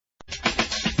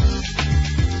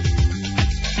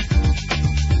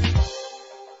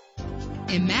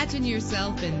Imagine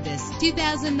yourself in this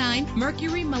 2009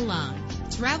 Mercury Milan.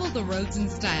 Travel the roads in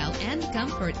style and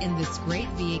comfort in this great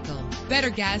vehicle. Better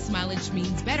gas mileage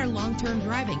means better long-term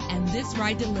driving, and this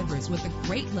ride delivers with a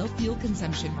great low fuel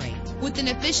consumption rate. With an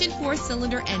efficient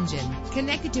 4-cylinder engine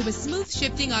connected to a smooth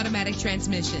shifting automatic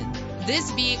transmission,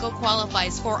 this vehicle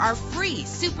qualifies for our free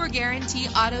Super Guarantee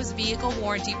Autos Vehicle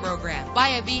Warranty Program. Buy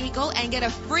a vehicle and get a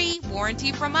free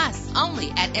warranty from us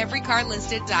only at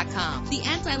everycarlisted.com. The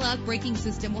anti-lock braking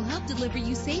system will help deliver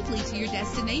you safely to your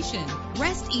destination.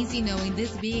 Rest easy knowing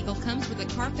this vehicle comes with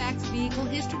a Carfax Vehicle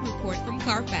History Report from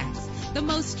Carfax, the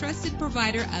most trusted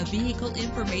provider of vehicle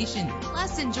information.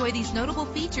 Plus, enjoy these notable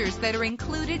features that are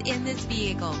included in this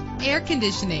vehicle: air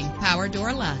conditioning, power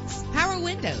door locks, power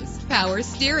windows, power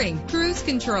steering, cruise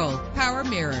control, power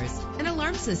mirrors, an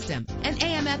alarm system, an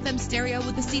AM/FM stereo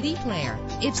with a CD player.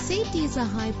 If safety is a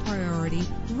high priority,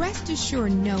 rest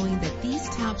assured knowing that these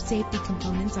top safety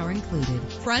components are included: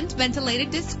 front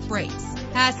ventilated disc brakes,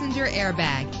 passenger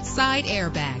airbag, side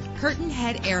airbag, curtain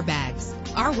head airbags.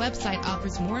 Our website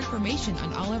offers more information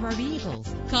on all of our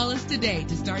vehicles. Call us today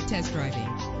to start test driving.